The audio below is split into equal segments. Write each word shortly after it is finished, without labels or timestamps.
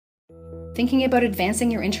Thinking about advancing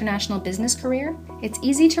your international business career? It's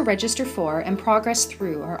easy to register for and progress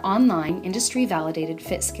through our online, industry-validated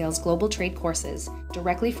FITTskills global trade courses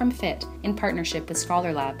directly from FITT in partnership with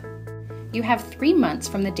ScholarLab. You have 3 months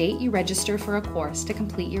from the date you register for a course to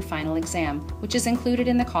complete your final exam, which is included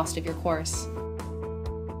in the cost of your course.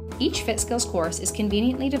 Each FITTskills course is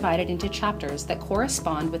conveniently divided into chapters that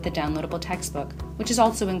correspond with the downloadable textbook, which is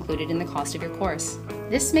also included in the cost of your course.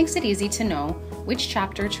 This makes it easy to know which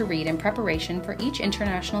chapter to read in preparation for each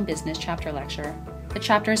international business chapter lecture. The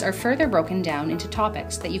chapters are further broken down into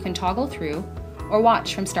topics that you can toggle through or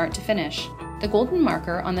watch from start to finish. The golden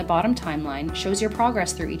marker on the bottom timeline shows your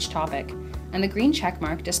progress through each topic, and the green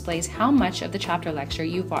checkmark displays how much of the chapter lecture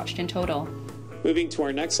you've watched in total. Moving to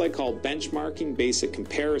our next slide called benchmarking basic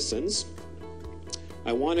comparisons.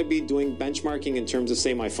 I want to be doing benchmarking in terms of,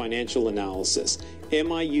 say, my financial analysis.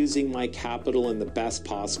 Am I using my capital in the best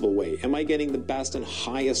possible way? Am I getting the best and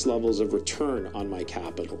highest levels of return on my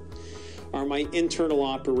capital? Are my internal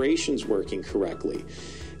operations working correctly?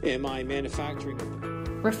 Am I manufacturing?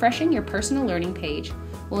 Refreshing your personal learning page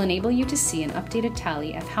will enable you to see an updated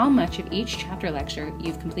tally of how much of each chapter lecture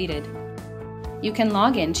you've completed. You can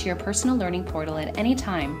log into your personal learning portal at any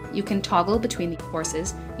time. You can toggle between the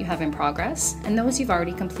courses you have in progress and those you've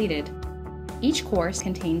already completed. Each course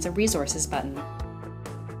contains a resources button.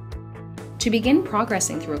 To begin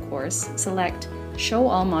progressing through a course, select Show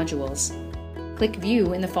All Modules. Click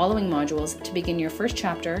View in the following modules to begin your first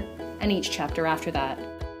chapter and each chapter after that.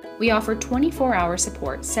 We offer 24-hour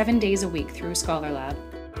support 7 days a week through ScholarLab.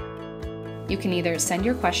 You can either send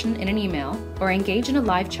your question in an email or engage in a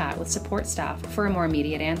live chat with support staff for a more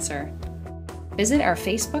immediate answer. Visit our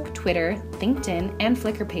Facebook, Twitter, LinkedIn, and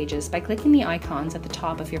Flickr pages by clicking the icons at the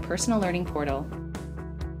top of your personal learning portal.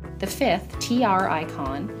 The fifth TR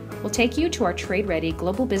icon will take you to our Trade Ready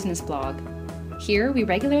Global Business blog. Here, we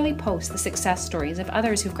regularly post the success stories of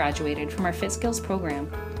others who've graduated from our FITTskills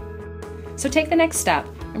program. So take the next step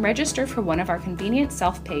and register for one of our convenient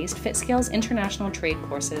self-paced FITTskills International Trade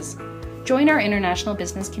courses. Join our international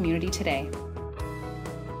business community today.